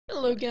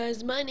Hello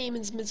guys, my name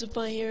is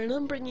Mizify here, and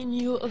I'm bringing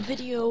you a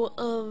video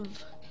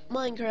of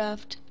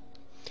Minecraft.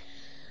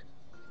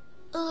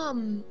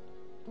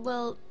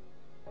 Well,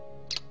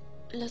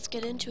 let's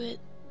get into it.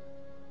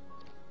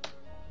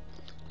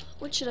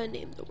 What should I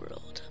name the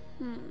world?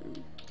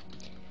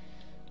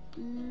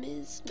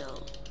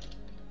 No.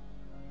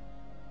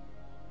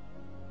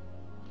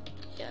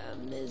 Yeah,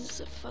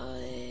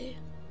 Mizified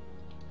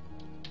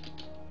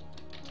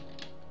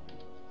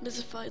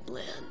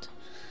land.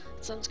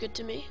 Sounds good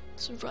to me.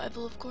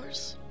 Survival, of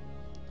course.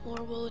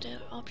 More world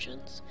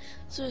options.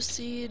 So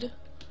seed,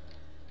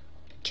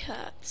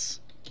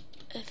 cats,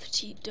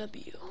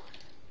 FTW.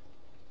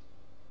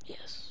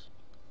 Yes.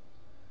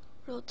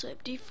 World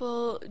type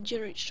default,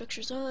 generate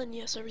structures on.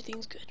 Yes,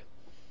 everything's good.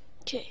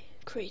 Okay,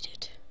 create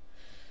it.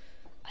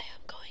 I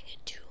am going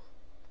into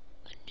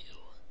a new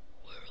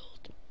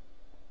world.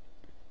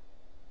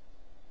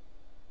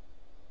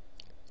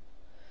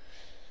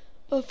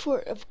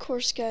 Of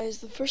course, guys,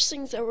 the first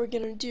things that we're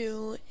gonna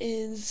do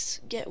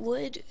is get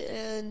wood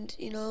and,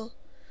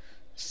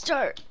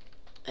 start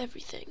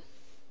everything.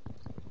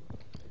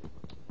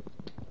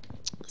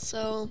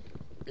 So,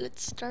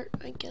 let's start,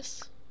 I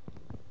guess.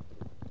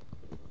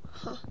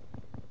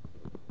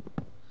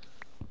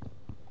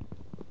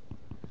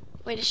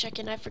 Wait a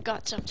second, I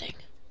forgot something.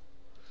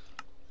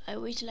 I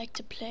always like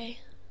to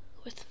play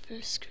with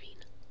full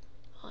screen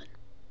on.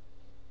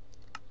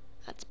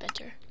 That's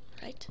better,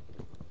 right?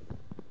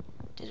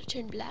 Did it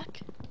turn black?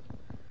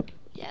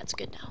 Yeah, it's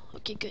good now.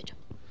 Okay, good.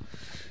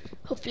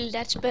 Hopefully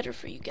that's better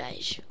for you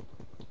guys.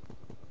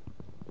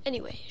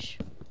 Anyways,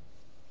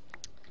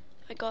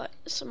 I got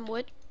some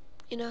wood,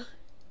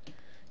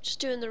 just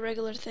doing the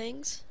regular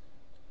things.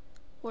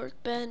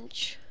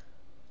 Workbench,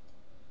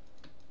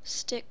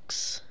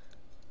 sticks,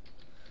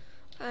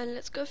 and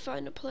let's go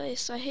find a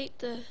place. I hate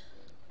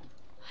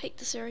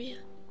this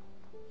area.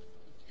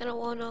 I don't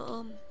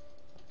wanna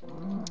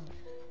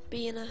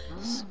be in a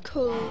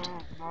cold,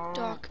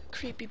 dark,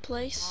 creepy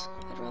place.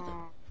 I'd rather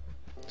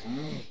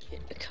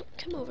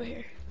come over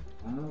here.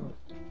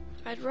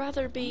 I'd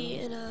rather be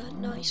in a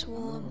nice,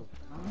 warm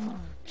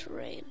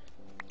terrain.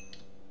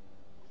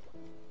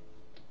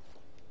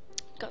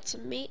 Got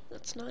some meat.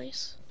 That's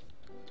nice.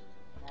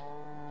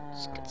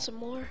 Let's get some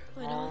more.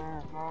 Why not?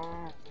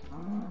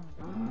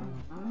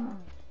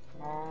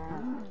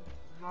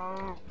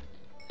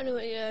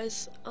 Anyway,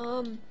 guys,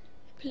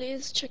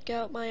 please check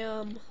out my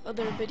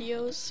other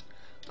videos.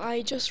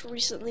 I just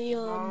recently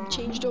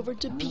changed over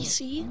to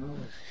PC,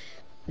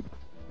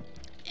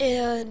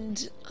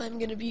 and I'm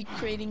gonna be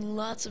creating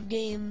lots of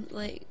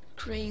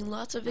creating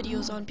lots of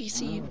videos on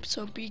PC.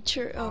 So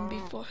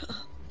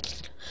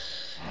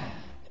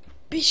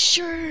be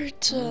sure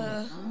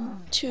to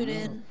tune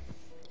in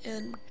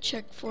and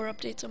check for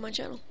updates on my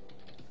channel,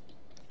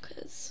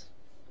 cause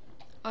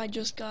I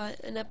just got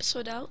an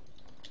episode out.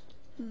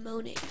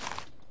 Moaning.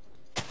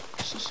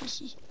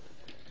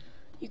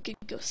 You could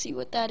go see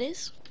what that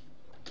is.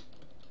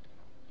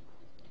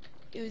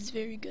 It was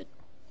very good.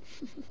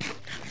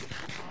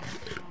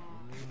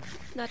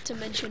 Not to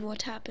mention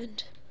what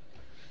happened.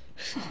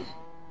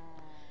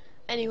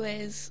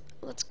 Anyways,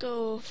 let's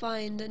go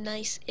find a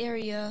nice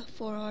area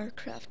for our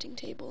crafting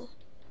table.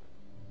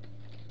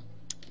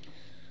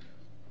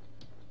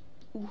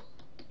 Ooh.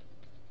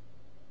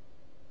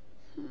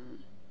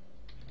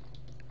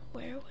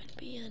 Where would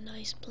be a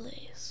nice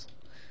place?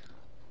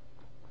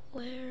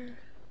 Where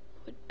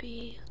would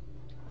be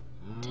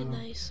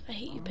nice? I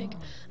hate you, pig.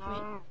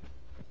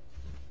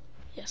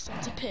 Yes,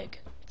 that's a pig.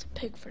 It's a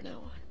pig for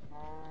now on.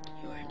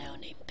 You are now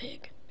named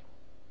Pig.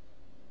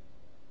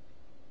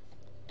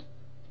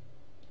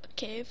 A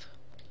cave.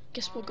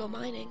 Guess we'll go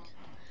mining.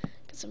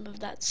 Get some of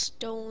that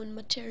stone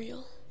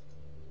material.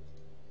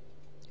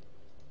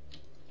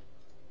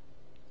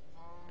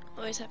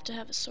 Always have to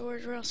have a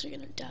sword, or else you're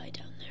gonna die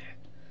down there.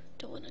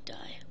 Don't wanna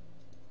die.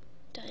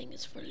 Dying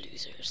is for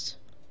losers.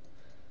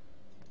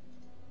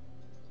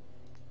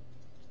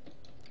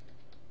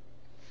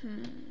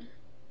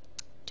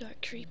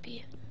 Dark,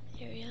 creepy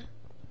area.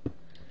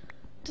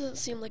 Doesn't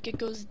seem like it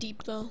goes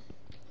deep though.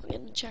 I'm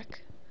gonna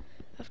check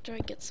after I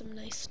get some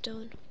nice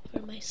stone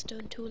for my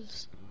stone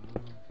tools.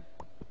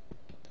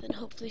 Then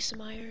hopefully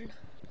some iron.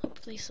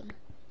 Hopefully some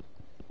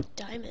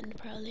diamond,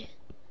 probably.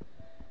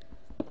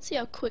 Let's see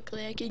how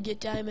quickly I can get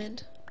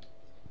diamond.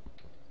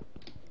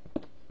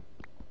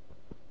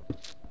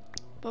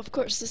 But of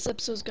course this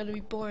episode's gonna be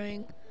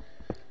boring.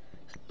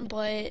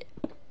 But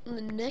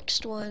the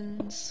next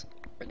ones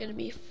are gonna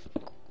be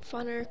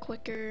funner,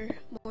 quicker,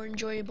 more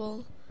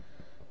enjoyable,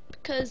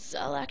 because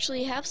I'll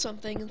actually have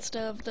something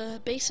instead of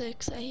the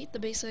basics. I hate the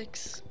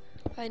basics.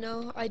 I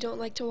know, I don't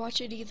like to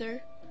watch it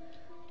either.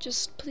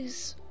 Just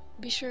please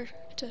be sure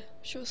to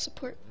show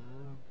support.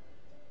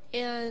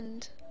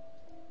 And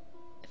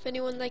if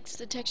anyone likes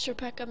the texture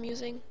pack I'm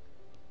using,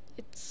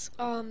 it's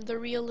the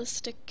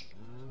realistic,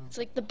 it's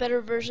like the better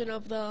version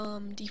of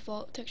the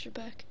default texture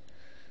pack.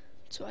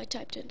 So I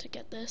typed in to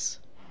get this.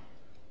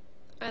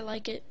 I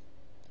like it.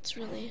 It's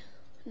really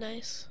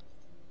nice.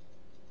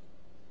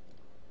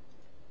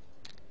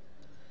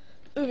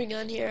 moving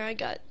on here, I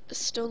got a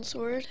stone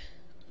sword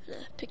and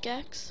a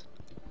pickaxe.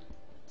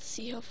 Let's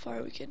see how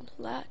far we can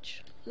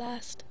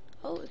last.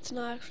 Oh, it's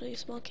not actually a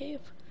small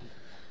cave.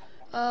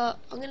 I'm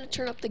gonna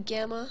turn up the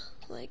gamma,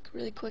 like,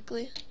 really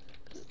quickly,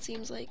 because it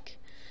seems like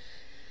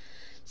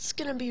it's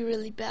gonna be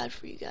really bad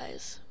for you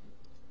guys.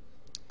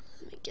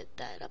 Let me get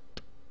that up.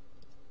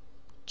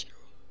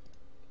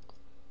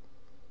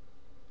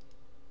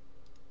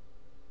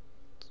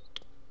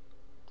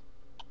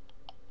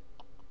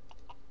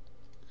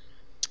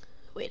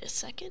 Wait a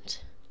second.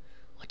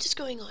 What is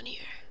going on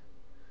here?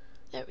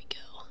 There we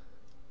go.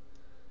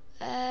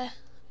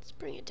 Let's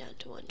bring it down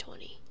to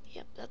 120.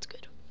 Yep, that's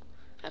good.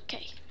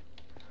 Okay.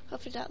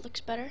 Hopefully that looks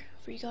better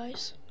for you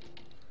guys.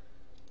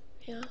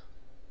 Yeah.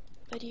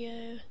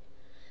 Video.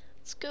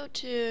 Let's go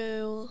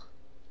to...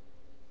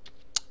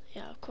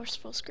 yeah, of course,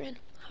 full screen.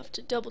 Have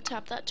to double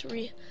tap that to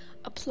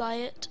reapply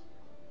it.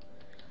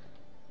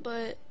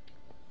 But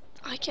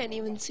I can't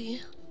even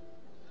see.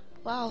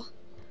 Wow.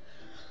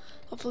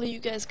 Hopefully you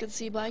guys can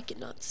see, but I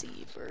cannot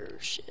see for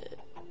shit.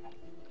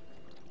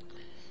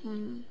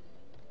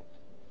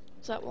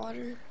 Is that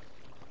water?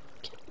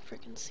 Can't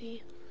freaking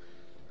see.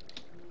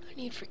 I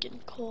need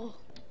freaking coal.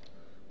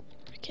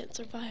 I can't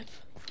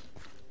survive.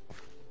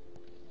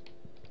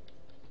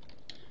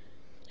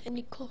 I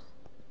need coal.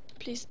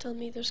 Please tell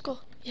me there's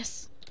coal.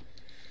 Yes.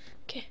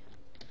 Okay.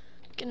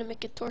 I'm gonna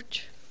make a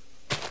torch.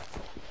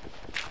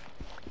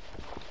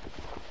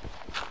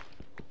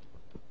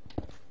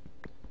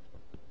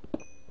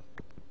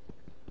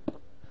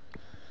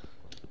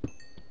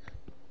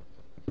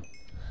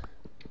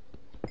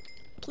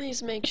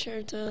 Please make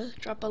sure to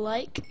drop a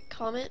like,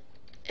 comment,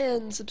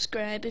 and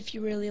subscribe if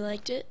you really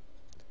liked it.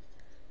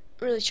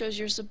 It really shows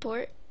your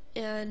support,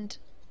 and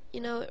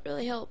you know, it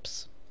really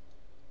helps.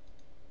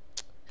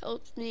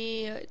 Helps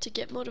me to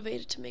get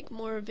motivated to make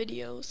more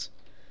videos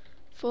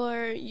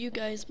for you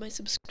guys, my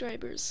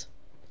subscribers.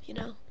 You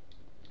know,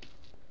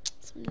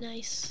 some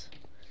nice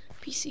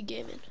PC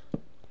gaming.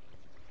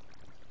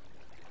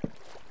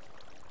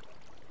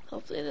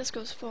 Hopefully this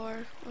goes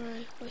far, or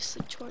I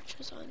wasted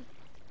torches on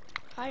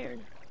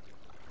iron.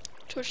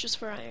 Torches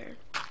for iron.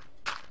 I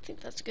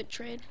think that's a good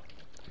trade.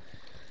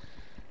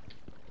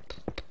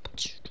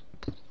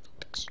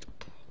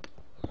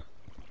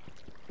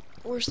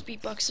 Worst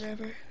beatboxer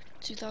ever,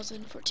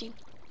 2014.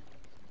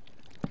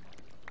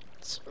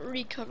 Let's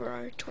recover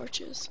our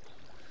torches.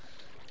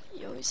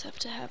 You always have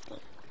to have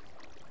them.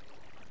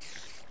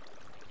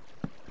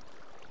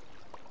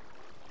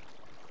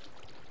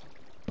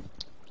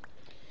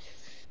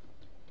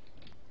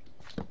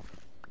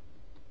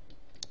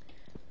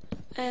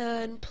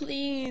 And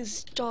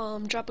please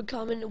drop a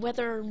comment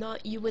whether or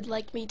not you would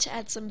like me to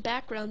add some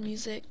background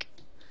music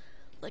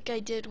like I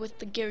did with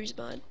the Gary's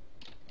mod.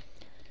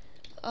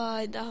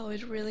 That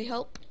would really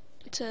help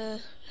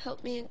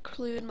me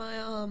include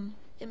my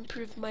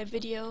improve my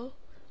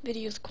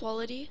video's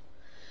quality,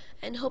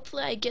 and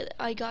hopefully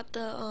I got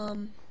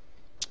the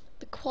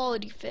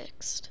quality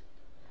fixed,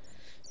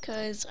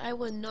 cause I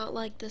would not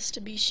like this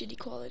to be shitty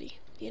quality,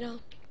 you know.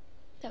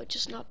 That would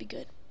just not be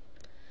good.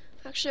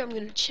 Actually, I'm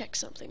gonna check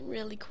something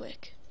really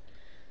quick.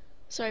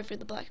 Sorry for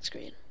the black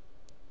screen.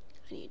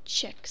 I need to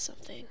check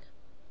something.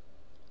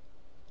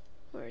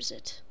 Where is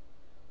it?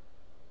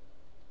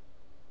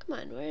 Come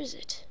on, where is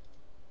it?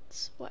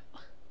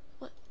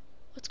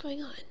 What's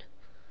going on?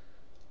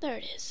 There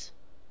it is.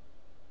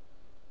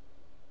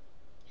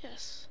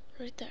 Yes,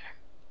 right there.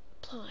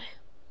 Apply.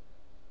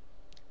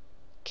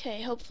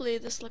 Okay, hopefully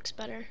this looks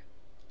better.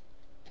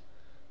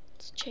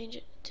 Let's change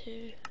it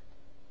to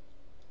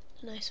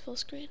a nice full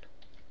screen.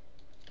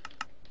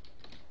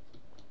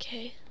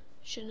 Okay,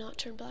 should not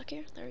turn black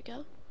here. There we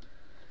go.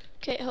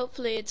 Okay,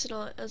 hopefully it's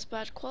not as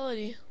bad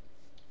quality.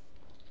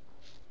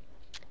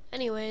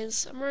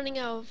 Anyways, I'm running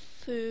out of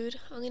food.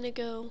 I'm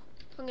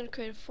gonna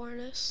create a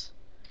furnace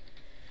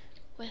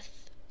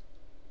with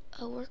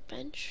a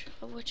workbench,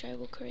 of which I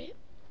will create.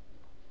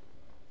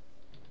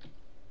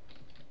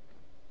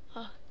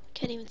 Oh,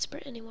 can't even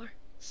sprint anymore.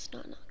 It's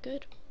not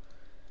good.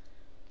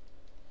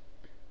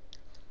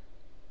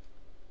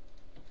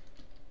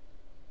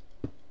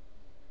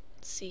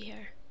 Let's see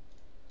here.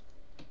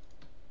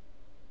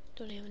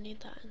 Don't even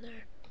need that in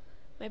there.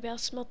 Maybe I'll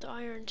smelt the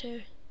iron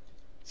too.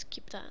 Let's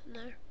keep that in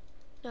there.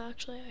 No,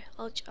 actually,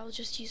 I'll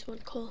just use one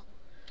coal.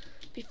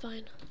 Be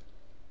fine.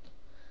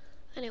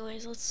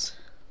 Anyways, let's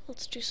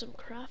do some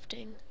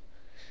crafting.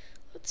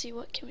 Let's see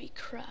what can we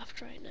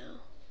craft right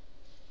now.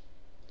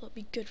 That'll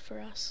be good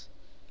for us.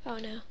 Oh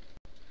no.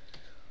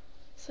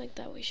 I think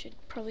that we should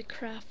probably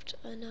craft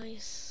a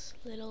nice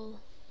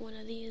little one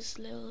of these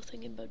little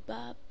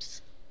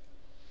thingamabobs.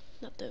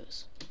 Not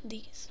those.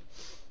 These.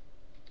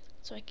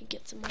 So I could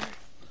get some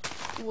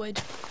more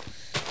wood.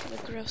 I'm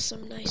gonna grow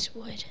some nice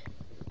wood.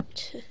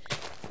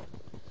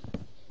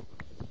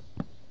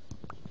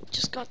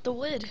 Just got the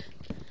wood.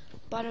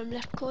 Bottom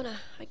left corner.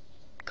 I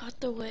got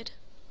the wood.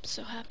 I'm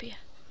so happy.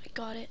 I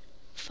got it.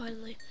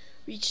 Finally.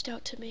 Reached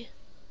out to me.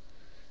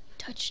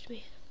 Touched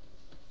me.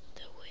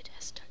 The wood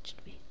has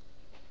touched me.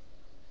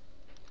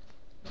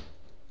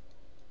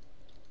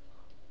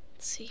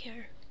 Let's see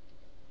here.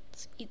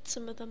 Let's eat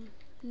some of them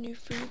new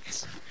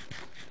foods.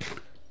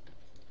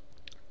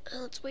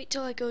 Let's wait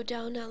till I go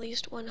down at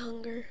least one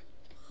hunger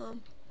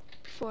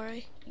before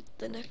I eat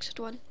the next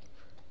one.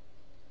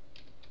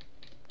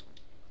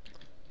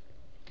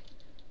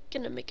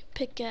 Gonna make a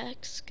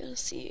pickaxe, gonna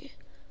see.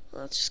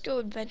 Well, let's just go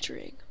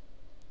adventuring.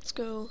 Let's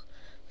go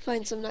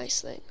find some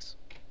nice things.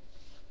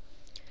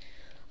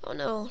 Oh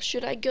no,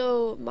 should I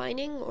go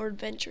mining or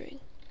adventuring?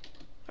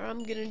 Or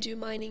I'm gonna do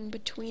mining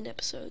between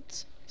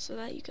episodes so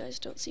that you guys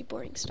don't see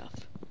boring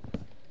stuff.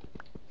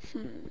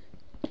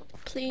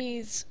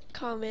 Please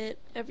comment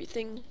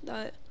everything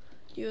that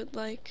you would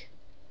like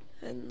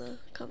in the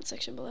comment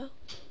section below.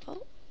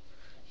 Oh,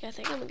 yeah, I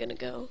think I'm gonna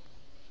go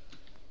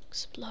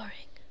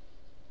exploring.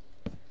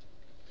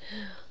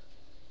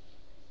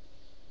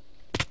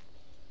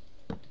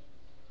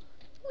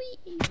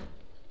 Whee!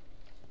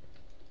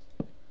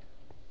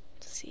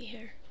 Let's see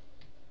here.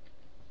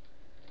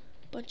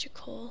 Bunch of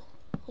coal.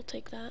 I'll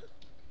take that.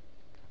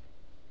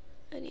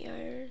 Any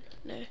iron?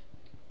 No.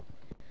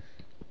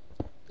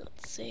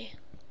 Let's see.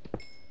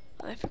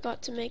 I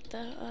forgot to make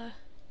the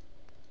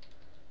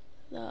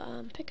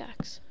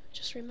pickaxe.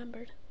 Just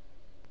remembered.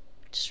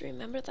 Just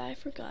remembered that I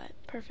forgot.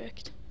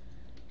 Perfect.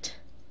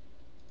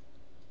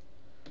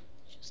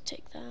 Just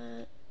take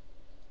that.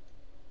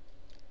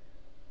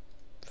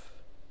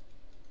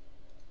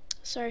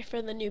 Sorry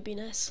for the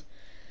newbiness.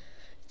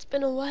 It's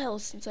been a while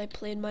since I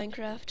played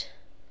Minecraft.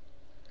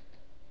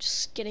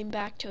 Just getting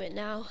back to it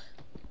now.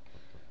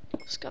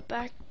 Just got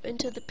back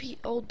into the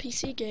old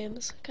PC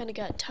games. Kinda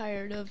got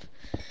tired of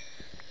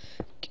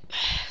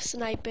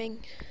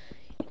sniping.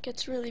 It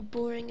gets really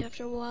boring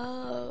after a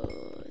while.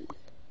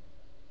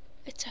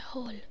 It's a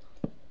hole.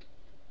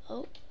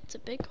 Oh, it's a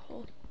big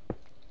hole.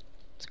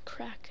 It's a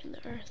crack in the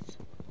earth.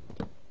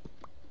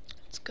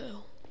 Let's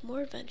go.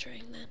 More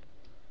adventuring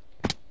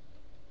then.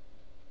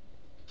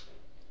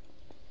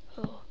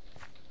 Oh.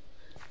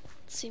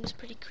 It seems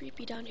pretty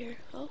creepy down here.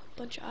 Oh,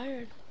 bunch of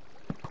iron.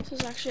 This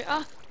is actually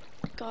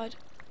God.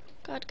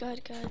 God,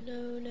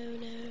 no, no,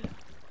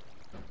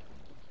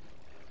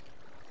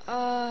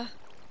 no.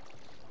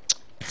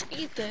 Let's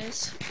eat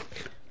this.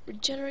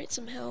 Regenerate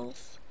some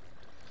health.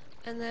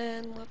 And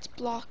then let's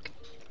block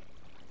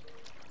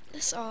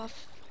this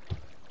off.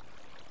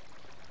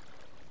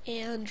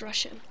 And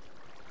rush him.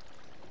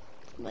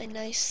 My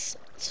nice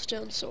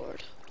stone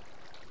sword.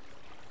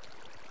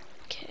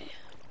 Okay.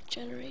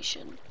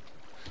 Generation.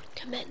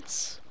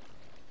 Commence.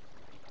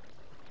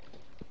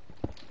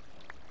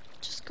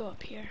 Just go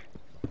up here.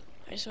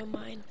 I just don't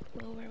mind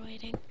while we're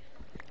waiting.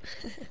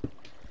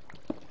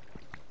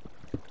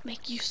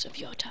 Make use of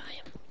your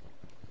time.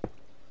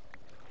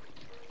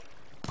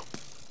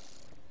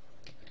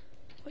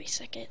 Wait a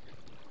second.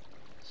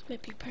 This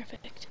might be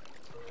perfect.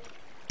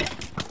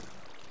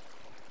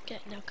 Okay,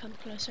 now come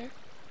closer.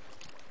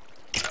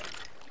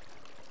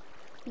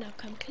 Now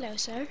come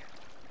closer.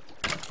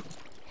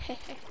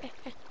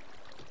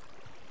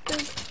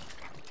 Boom.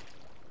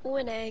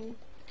 Winning.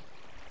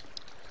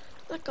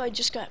 That guy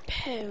just got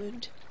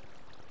pwned.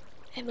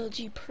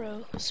 MLG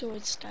Pro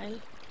sword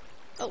style.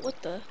 Oh,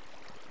 what the?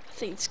 I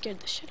think it scared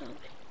the shit out of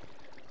me.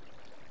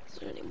 Is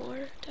there any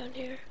more down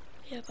here?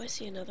 Yep, I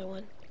see another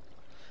one.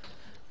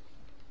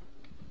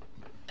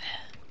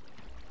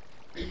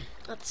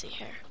 Let's see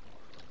here.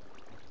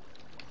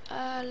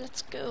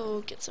 Let's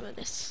go get some of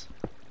this.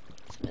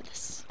 Some of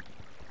this.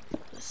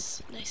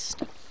 This nice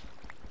stuff.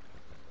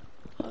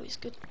 Always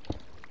good.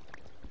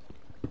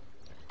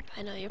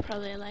 I know you're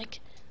probably like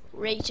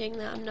raging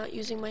that I'm not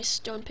using my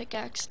stone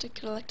pickaxe to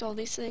collect all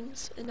these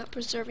things and not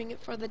preserving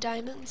it for the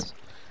diamonds.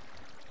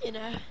 You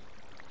know,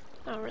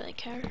 I don't really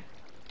care.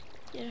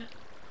 You know,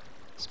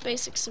 it's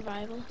basic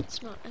survival.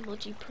 It's not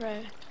MLG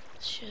Pro.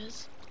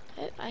 Shiz.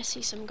 Oh, I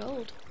see some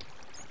gold.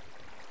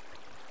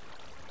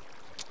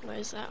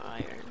 Where's that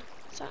iron?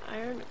 Is that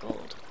iron or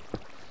gold?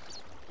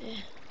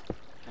 Eh.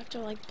 I have to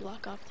like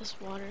block off this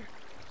water.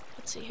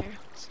 Let's see here.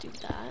 Let's do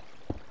that.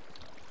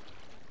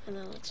 And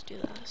then let's do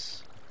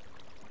this.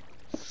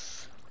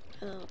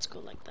 And then let's go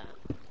like that.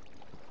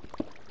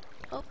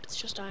 Oh, it's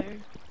just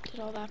iron. Did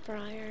all that for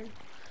iron.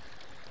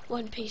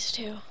 One piece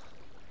too.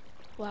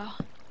 Wow.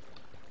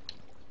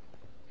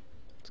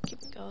 Let's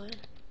keep it going.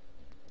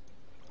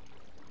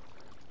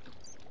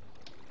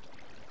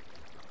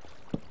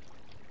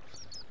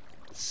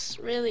 This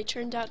really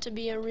turned out to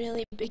be a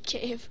really big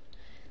cave.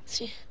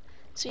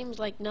 Seems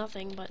like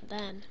nothing, but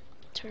then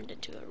it turned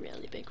into a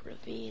really big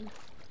ravine.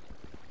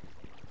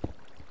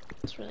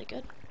 It's really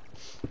good.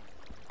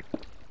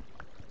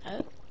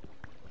 Oh.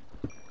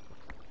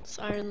 This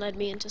iron led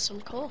me into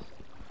some coal.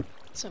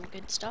 Some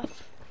good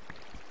stuff.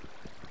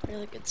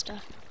 Really good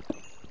stuff.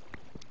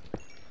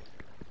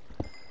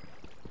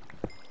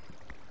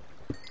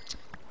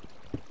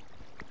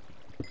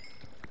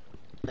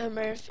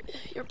 Remember, if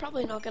you're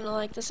probably not gonna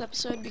like this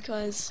episode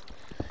because,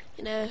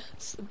 you know,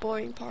 it's the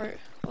boring part,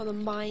 all the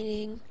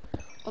mining,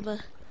 all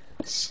the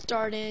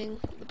starting,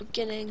 the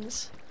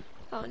beginnings.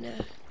 Oh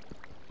no.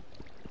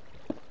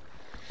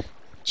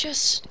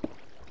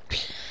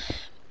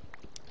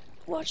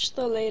 watch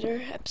the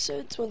later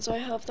episodes once I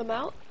have them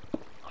out,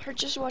 or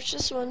just watch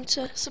this one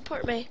to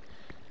support me.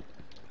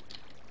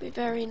 Be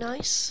very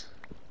nice,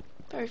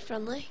 very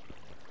friendly.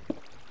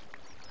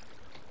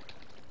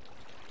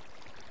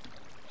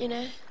 You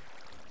know?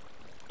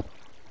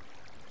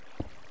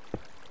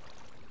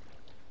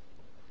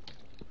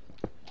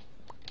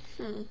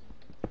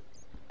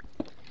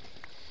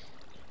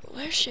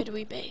 Where should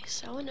we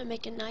base? I want to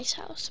make a nice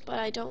house, but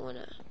I don't want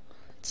to.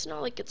 It's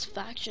not like it's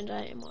factioned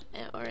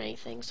or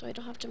anything, so I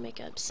don't have to make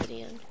an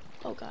obsidian.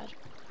 Oh god.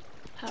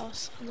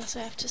 House. Unless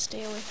I have to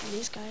stay away from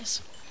these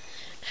guys.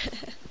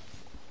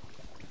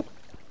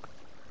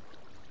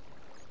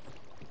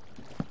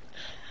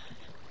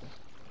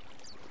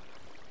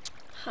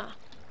 Huh.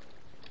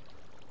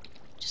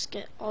 Just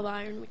get all the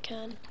iron we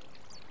can.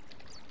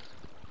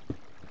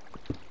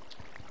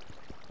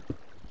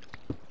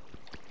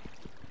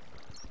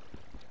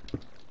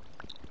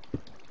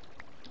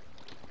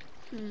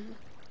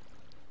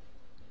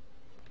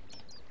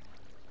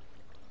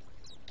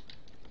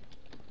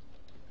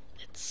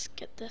 Let's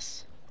get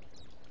this.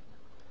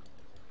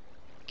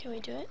 Can we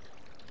do it?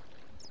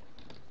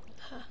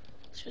 Huh.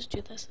 Let's just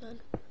do this then.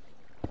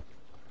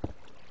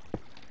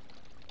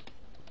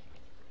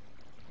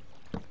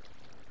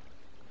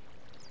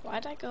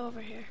 Why'd I go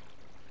over here?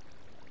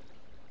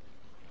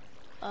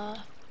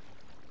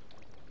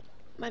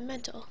 My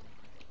mental.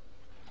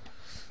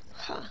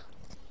 Huh.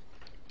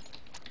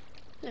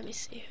 Let me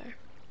see here.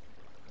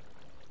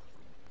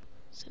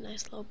 It's a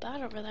nice little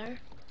bat over there.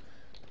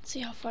 Let's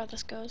see how far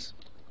this goes.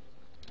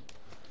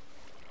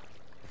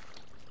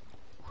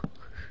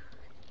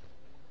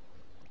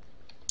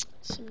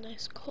 Some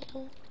nice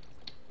coal.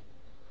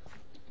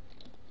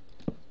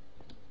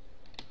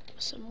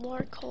 Some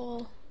more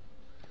coal.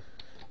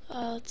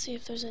 Let's see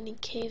if there's any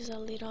caves that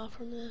lead off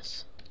from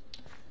this.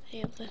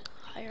 Any of the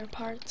higher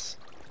parts.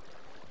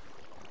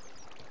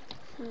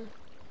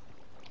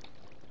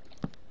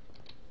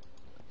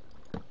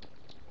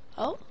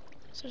 Oh,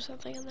 is there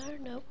something in there?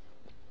 Nope.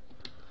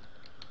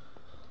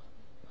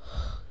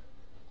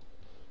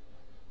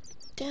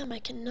 Damn, I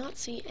cannot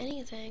see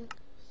anything.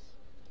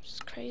 It's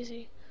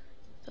crazy.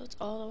 So it's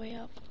all the way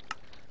up.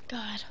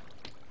 God.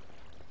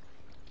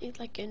 Need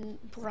like a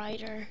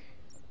brighter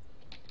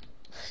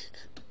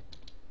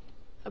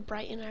a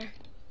brightener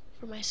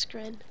for my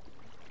screen.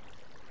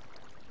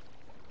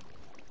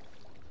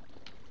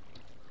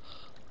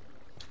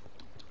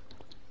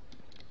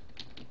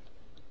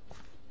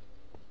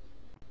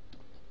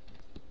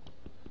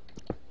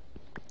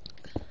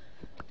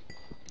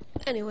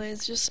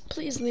 Anyways, just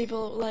please leave a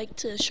like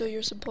to show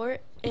your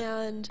support,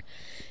 and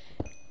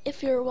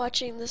if you're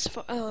watching this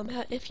far,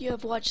 if you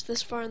have watched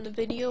this far in the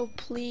video,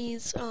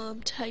 please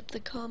type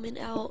the comment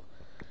out.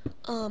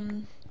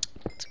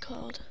 What's it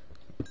called?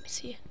 Let me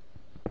see.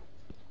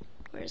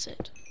 Where is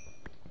it?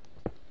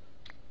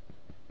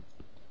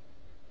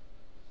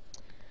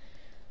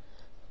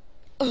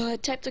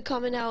 Type the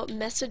comment out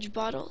message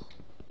bottle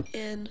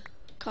in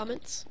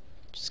comments.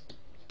 Just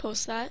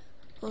post that.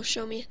 It'll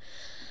show me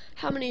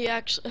how many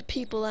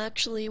people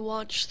actually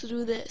watch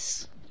through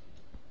this.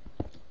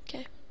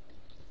 Okay.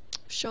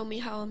 Show me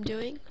how I'm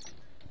doing,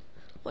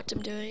 what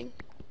I'm doing,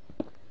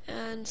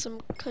 and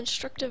some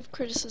constructive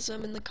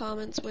criticism in the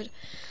comments would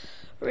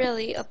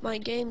really up my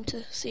game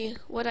to see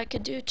what I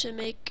could do to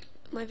make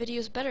my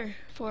videos better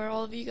for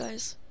all of you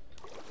guys.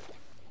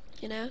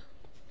 You know?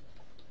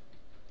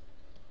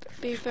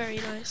 It'd be very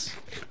nice.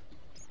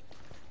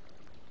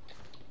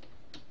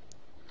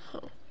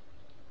 Huh.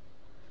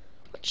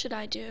 What should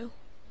I do?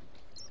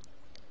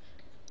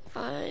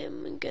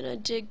 I'm gonna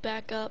dig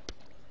back up.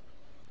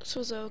 This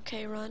was an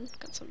okay run.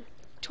 Got some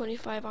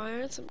 25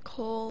 iron, some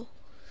coal.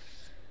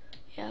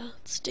 Yeah,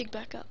 let's dig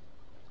back up.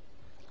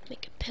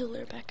 Make a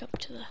pillar back up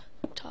to the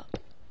top.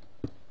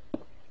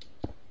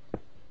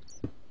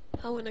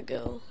 I wanna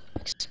go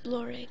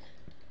exploring.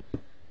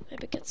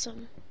 Maybe get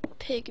some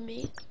pig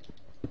meat.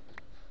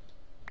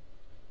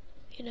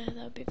 You know,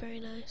 that would be very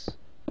nice.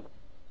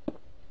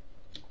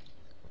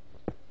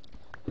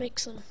 Make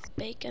some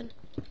bacon.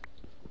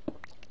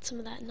 Get some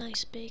of that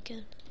nice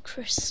bacon.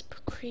 Crisp,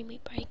 creamy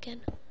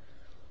bacon.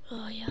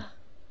 Oh yeah.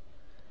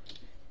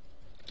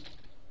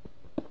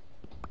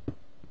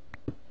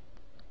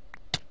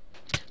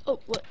 Oh,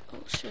 what?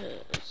 Oh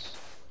shit.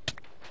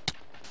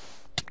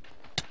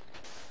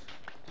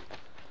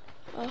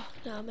 Oh,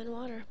 now I'm in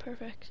water.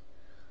 Perfect.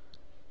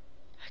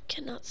 I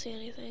cannot see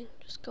anything.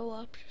 Just go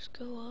up. Just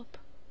go up.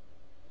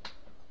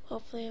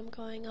 Hopefully I'm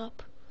going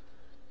up.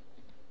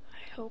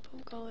 I hope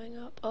I'm going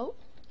up. Oh.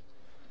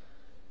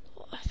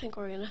 Well, I think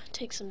we're gonna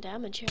take some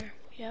damage here.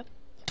 Yep.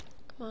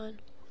 Come on.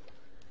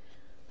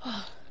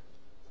 Oh.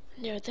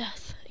 Near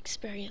death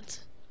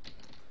experience.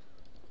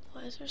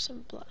 Why is there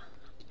some blood?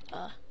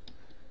 There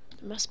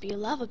must be a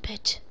lava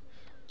pit.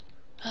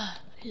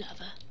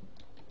 Lava.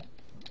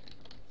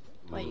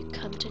 Why you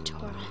come to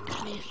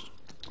torment me?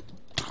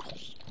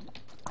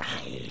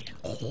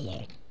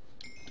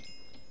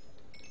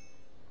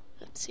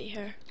 Let's see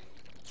here.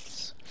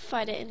 Let's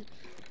fight it in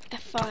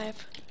F5.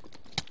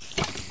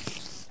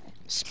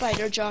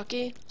 Spider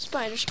jockey.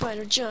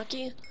 Spider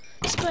jockey.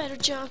 Spider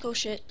jock. Oh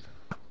shit.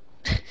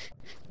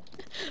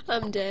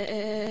 I'm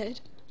dead.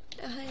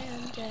 I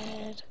am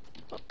dead.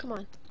 Oh, come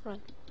on.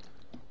 Run.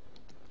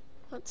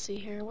 Let's see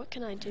here. What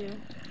can I do?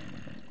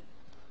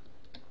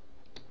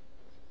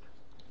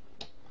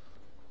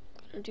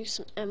 Gonna do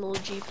some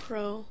MLG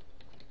Pro.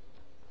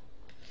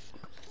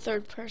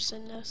 Third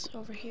personness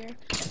over here.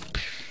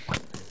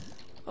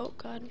 Oh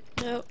god.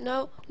 No,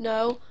 no,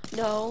 no,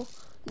 no,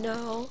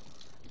 no,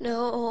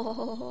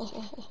 no.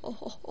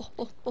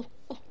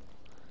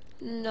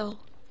 No.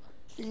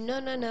 No,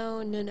 no,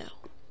 no, no, no.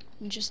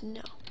 Just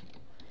no.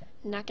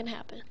 Not gonna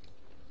happen.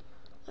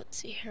 Let's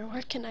see here.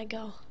 Where can I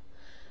go?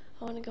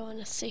 I want to go in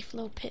a safe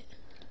low pit.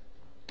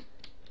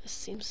 This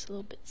seems a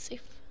little bit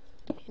safe.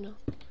 You know,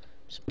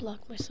 just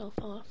block myself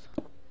off.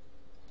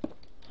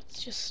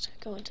 Let's just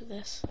go into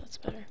this. That's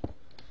better.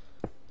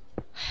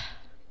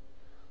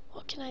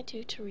 What can I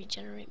do to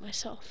regenerate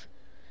myself?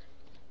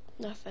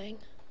 Nothing.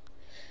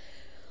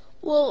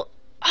 Well,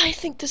 I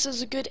think this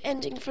is a good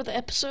ending for the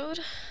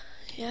episode.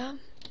 Yeah.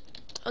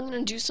 I'm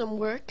gonna do some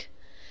work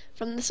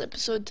from this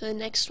episode to the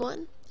next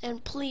one.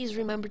 And please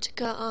remember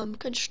to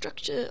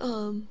constructive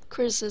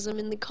criticism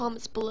in the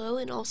comments below,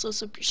 and also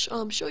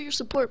show your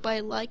support by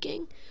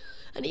liking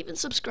and even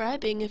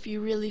subscribing if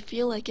you really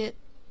feel like it.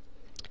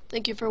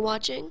 Thank you for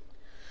watching.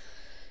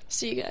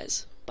 See you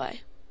guys.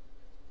 Bye.